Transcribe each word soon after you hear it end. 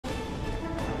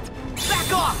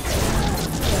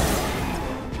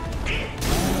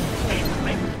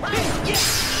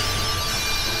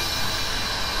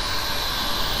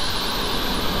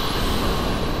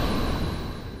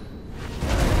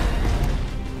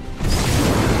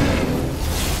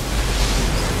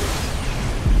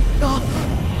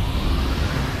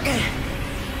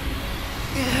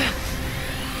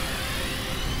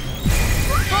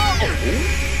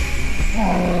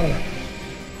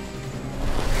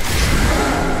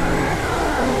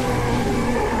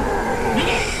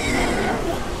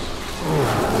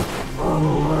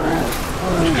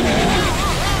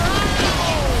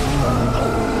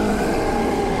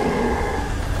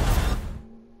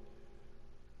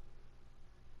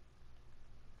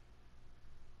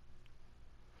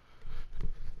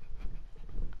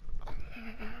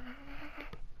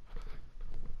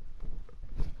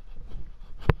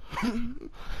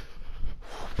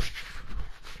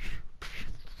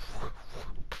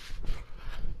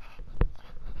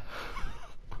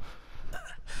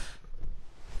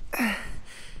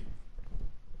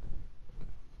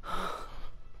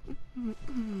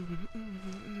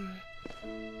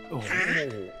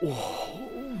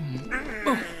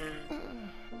Huh?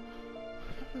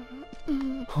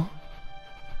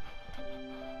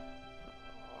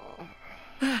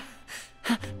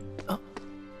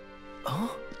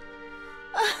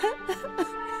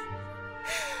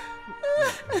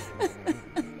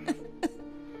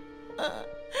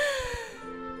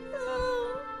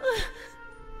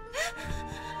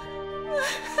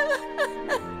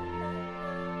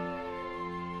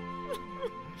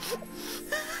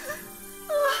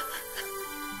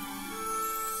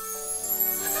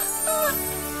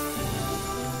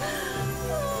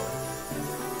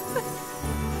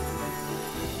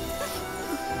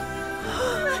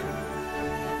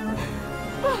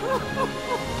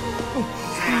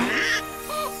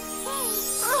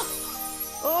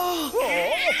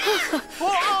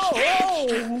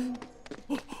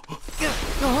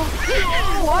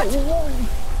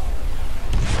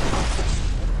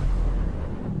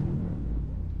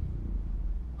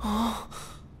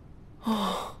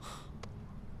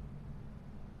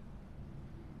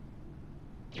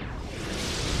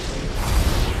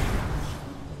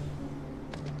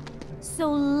 So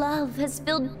love has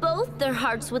filled both their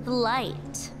hearts with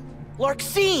light.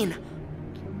 Larxene!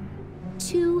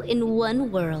 Two in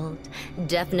one world.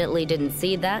 Definitely didn't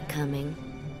see that coming.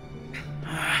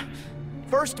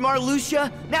 First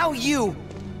Marluxia, now you!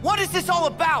 What is this all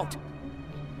about?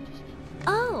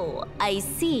 Oh, I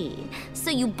see.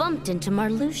 So you bumped into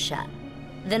Marluxia.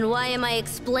 Then why am I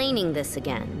explaining this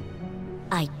again?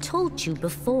 I told you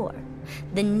before.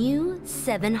 The new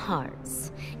 7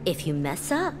 hearts. If you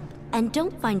mess up and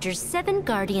don't find your 7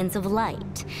 guardians of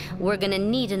light, we're gonna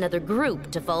need another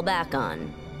group to fall back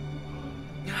on.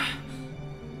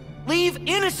 Leave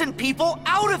innocent people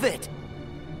out of it!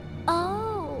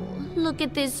 Oh, look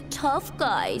at this tough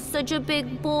guy, such a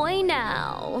big boy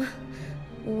now.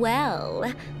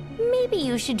 Well, maybe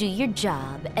you should do your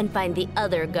job and find the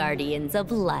other guardians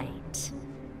of light.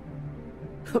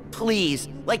 Please,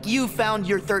 like you found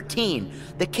your 13.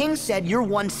 The king said you're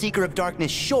one Seeker of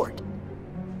Darkness short.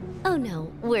 Oh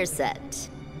no, we're set.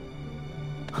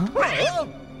 Huh?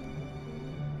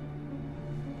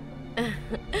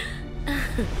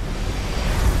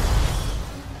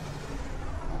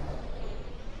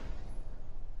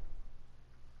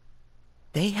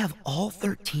 They have all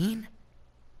 13?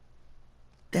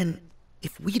 Then,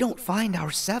 if we don't find our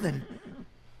 7,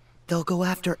 they'll go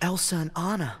after Elsa and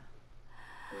Anna.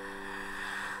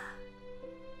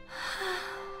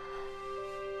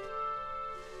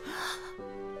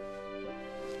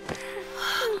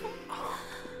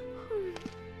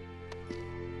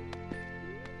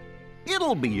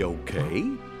 It'll be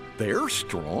okay. They're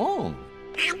strong.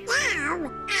 And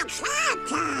now, it's your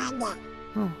turn.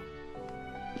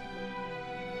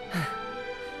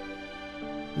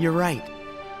 You're right.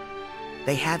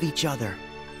 They have each other.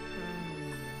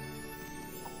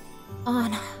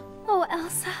 Anna. Oh,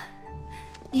 Elsa.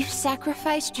 You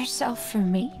sacrificed yourself for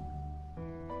me.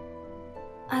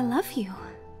 I love you.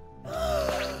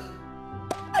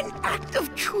 An act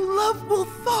of true love will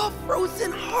thaw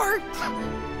frozen heart.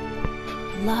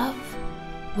 Love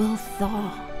will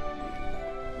thaw.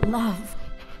 Love.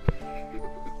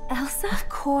 Elsa? Of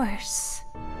course.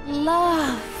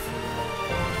 Love.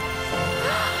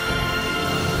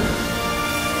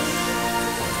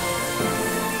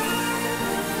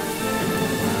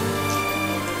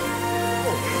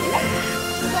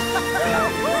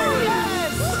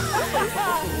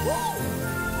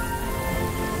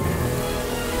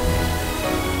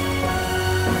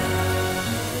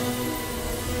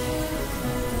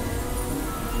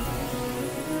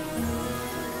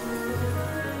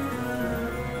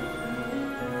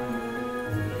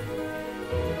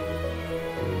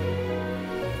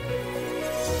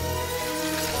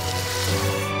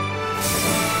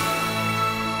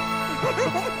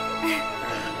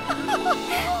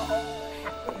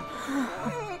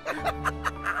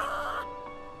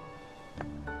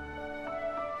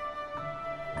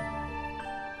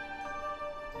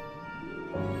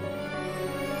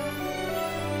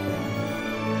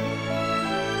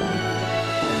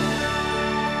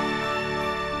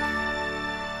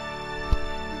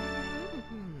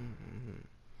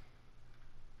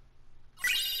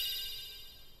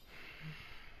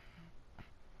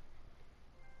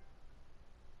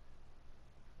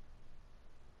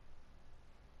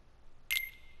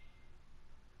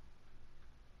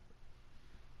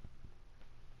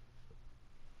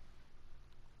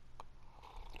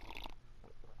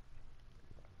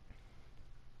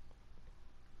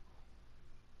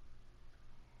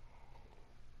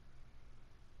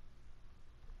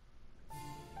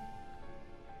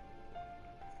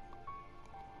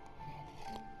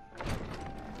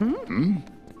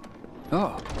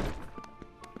 Oh.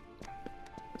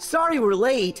 Sorry we're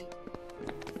late.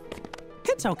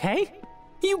 It's okay.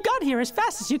 You got here as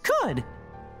fast as you could.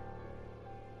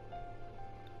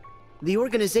 The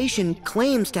organization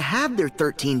claims to have their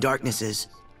 13 darknesses.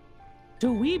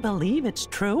 Do we believe it's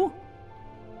true?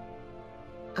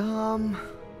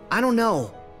 I don't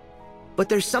know. But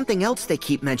there's something else they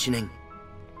keep mentioning.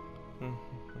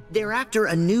 They're after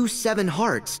a new 7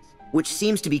 hearts, which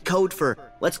seems to be code for,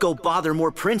 let's go bother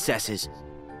more princesses.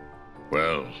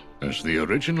 Well, as the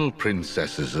original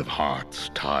princesses of Heart's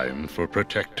time for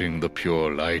protecting the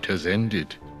pure light has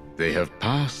ended, they have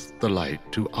passed the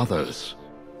light to others.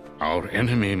 Our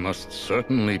enemy must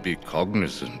certainly be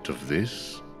cognizant of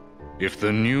this. If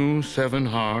the new 7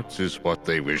 hearts is what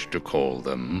they wish to call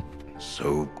them,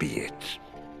 so be it.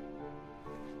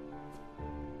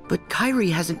 But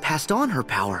Kh3 hasn't passed on her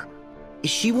power. Is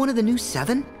she one of the new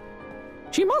 7?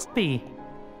 She must be.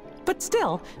 But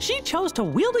still, she chose to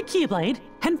wield a Keyblade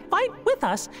and fight with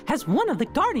us as one of the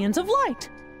Guardians of Light.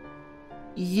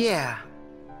 Yeah.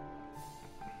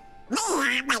 We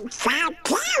haven't found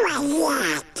Kara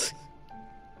yet.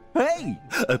 Hey,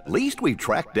 at least we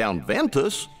tracked down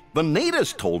Ventus. The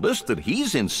Natus told us that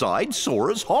he's inside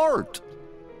Sora's heart.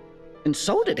 And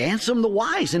so did Ansem the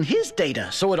Wise in his data,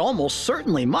 so it almost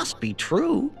certainly must be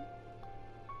true.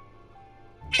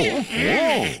 Oh,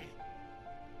 whoa.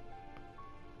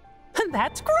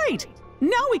 That's great!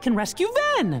 Now we can rescue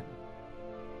Ven!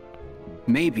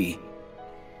 Maybe.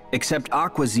 Except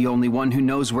Aqua's the only one who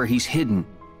knows where he's hidden.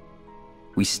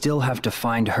 We still have to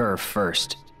find her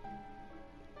first.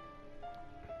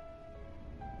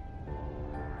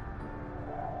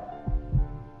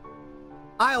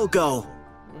 I'll go.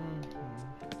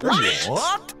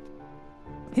 What?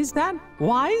 Is that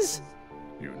wise?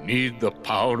 You need the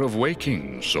power of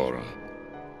waking, Sora.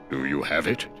 Do you have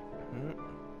it?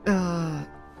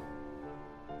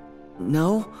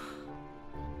 No.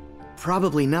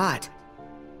 Probably not.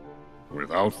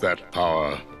 Without that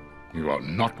power, you are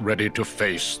not ready to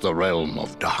face the realm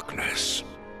of darkness.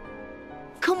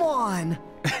 Come on.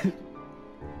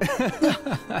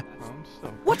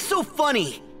 What's so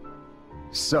funny?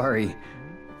 Sorry.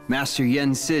 Master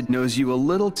Yen Sid knows you a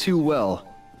little too well.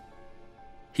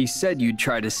 He said you'd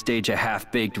try to stage a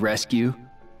half-baked rescue.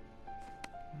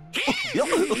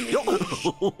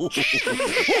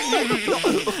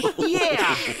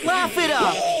 Yeah, laugh it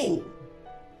up.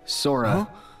 Sora,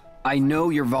 I know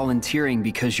you're volunteering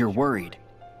because you're worried.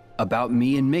 About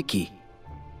me and Mickey.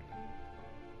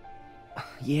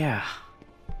 Yeah.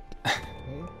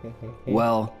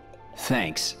 Well,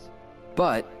 thanks.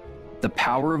 But the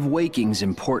power of waking's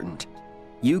important.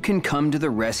 You can come to the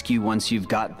rescue once you've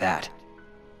got that.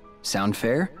 Sound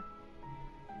fair?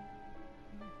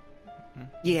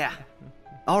 Yeah.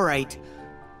 All right.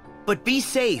 But be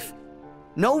safe.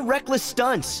 No reckless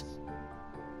stunts.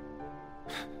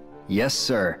 Yes,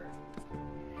 sir.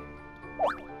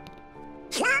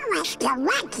 Show us the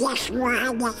reckless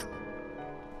one.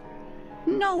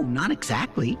 No, not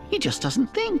exactly. He just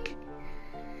doesn't think.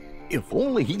 If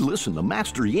only he listened to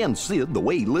Master Yen Sid the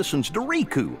way he listens to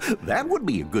Riku. That would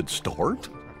be a good start.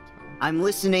 I'm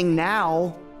listening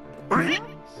now.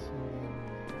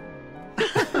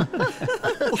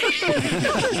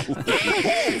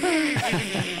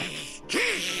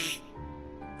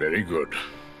 Very good.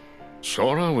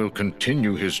 Sora will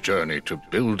continue his journey to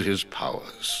build his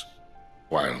powers,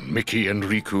 while Mickey and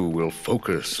Riku will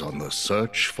focus on the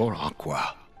search for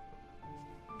Aqua.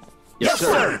 Yes,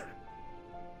 sir!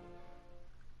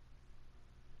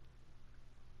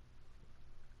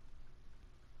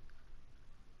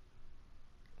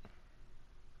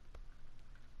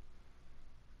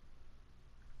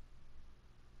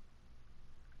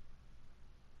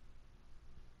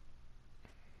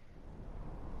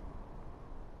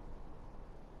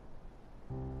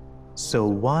 So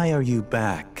why are you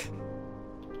back?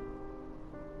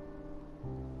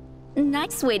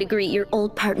 Nice way to greet your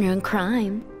old partner in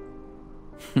crime.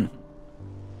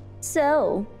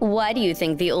 So, why do you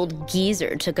think the old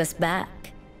geezer took us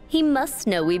back? He must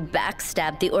know we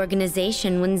backstabbed the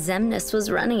organization when Xemnas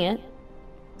was running it.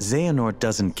 Xehanort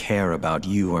doesn't care about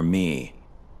you or me.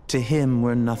 To him,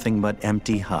 we're nothing but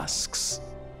empty husks.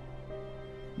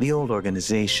 The old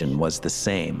organization was the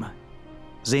same.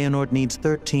 Xehanort needs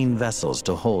 13 vessels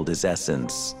to hold his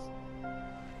essence.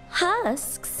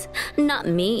 Husks? Not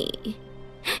me.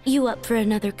 You up for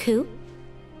another coup?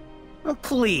 Oh,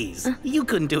 please. You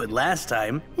couldn't do it last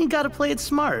time. You gotta play it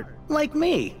smart, like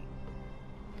me.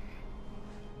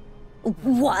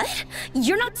 What?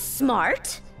 You're not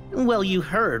smart? Well, you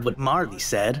heard what Marley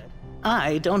said.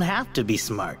 I don't have to be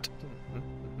smart.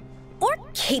 or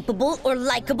capable, or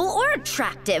likable, or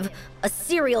attractive. A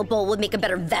cereal bowl would make a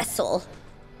better vessel.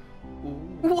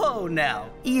 Whoa now,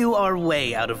 you are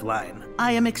way out of line.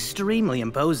 I am extremely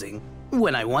imposing,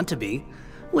 when I want to be,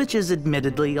 which is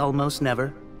admittedly almost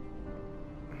never.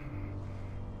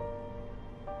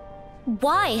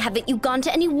 Why haven't you gone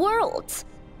to any worlds?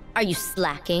 Are you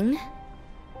slacking?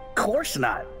 Course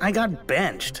not, I got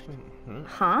benched.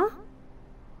 Huh?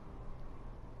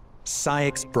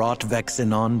 Ceyx brought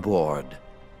Vexen on board.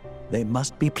 They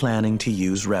must be planning to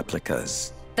use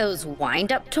replicas. Those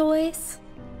wind-up toys?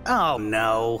 Oh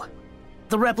no.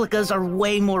 The replicas are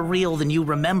way more real than you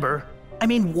remember. I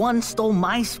mean, one stole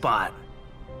my spot.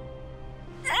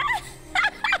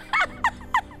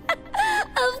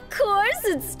 Of course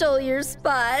it stole your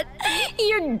spot.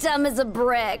 You're dumb as a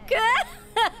brick.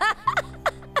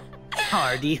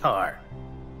 Hardy har.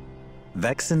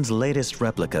 Vexen's latest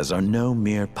replicas are no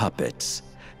mere puppets.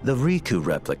 The Riku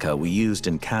replica we used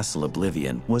in Castle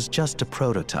Oblivion was just a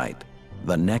prototype.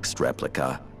 The next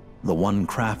replica, the one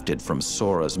crafted from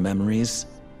Sora's memories,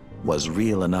 was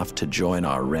real enough to join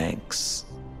our ranks.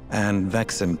 And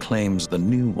Vexen claims the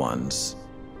new ones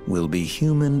will be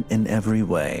human in every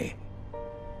way.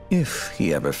 If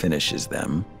he ever finishes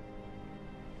them.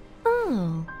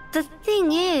 Oh, the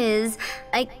thing is,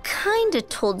 I kinda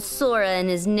told Sora and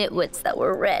his nitwits that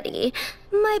we're ready.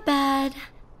 My bad.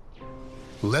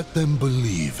 Let them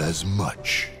believe as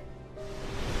much.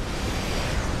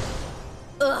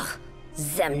 Ugh,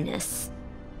 Xemnas.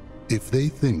 If they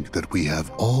think that we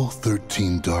have all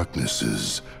 13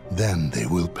 darknesses, then they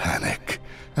will panic.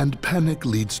 And panic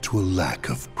leads to a lack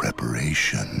of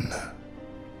preparation.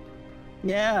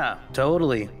 Yeah,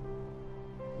 totally.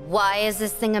 Why is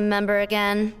this thing a member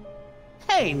again?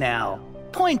 Hey now,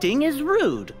 pointing is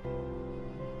rude.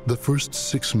 The first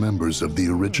 6 members of the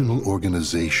original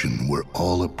organization were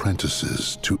all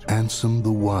apprentices to Ansem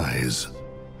the Wise,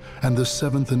 and the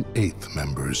 7th and 8th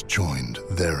members joined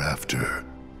thereafter.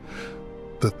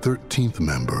 The 13th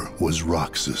member was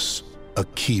Roxas, a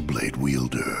Keyblade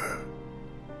wielder.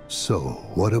 So,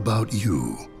 what about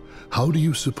you? How do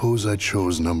you suppose I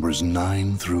chose numbers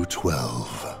 9 through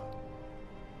 12?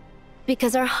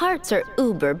 Because our hearts are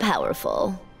uber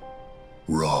powerful.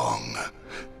 Wrong.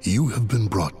 You have been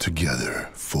brought together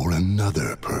for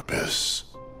another purpose.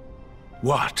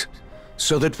 What?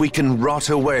 So that we can rot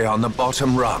away on the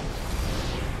bottom rung?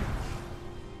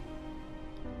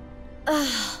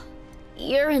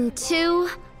 You're in too?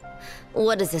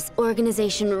 What is this,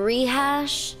 organization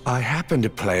rehash? I happen to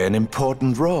play an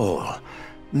important role.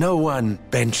 No one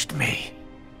benched me.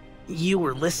 You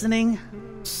were listening?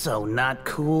 So not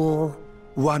cool.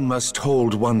 One must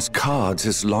hold one's cards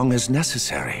as long as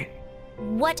necessary.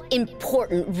 What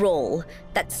important role?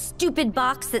 That stupid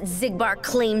box that Xigbar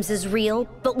claims is real,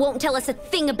 but won't tell us a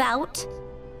thing about?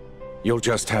 You'll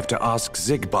just have to ask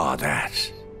Xigbar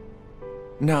that.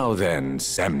 Now then,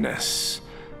 Xemnas,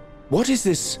 what is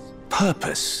this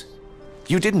purpose?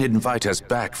 You didn't invite us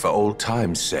back for old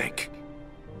time's sake.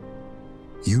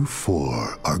 You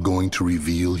 4 are going to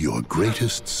reveal your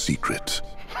greatest secret,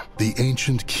 the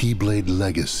ancient Keyblade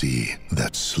legacy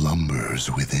that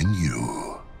slumbers within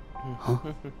you. Huh?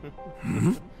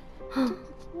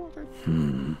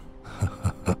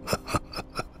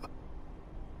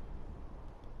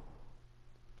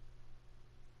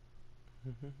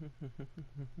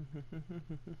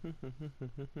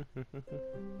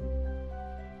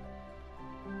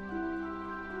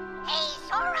 Hey,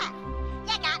 Sora,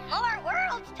 you got more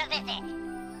worlds to visit.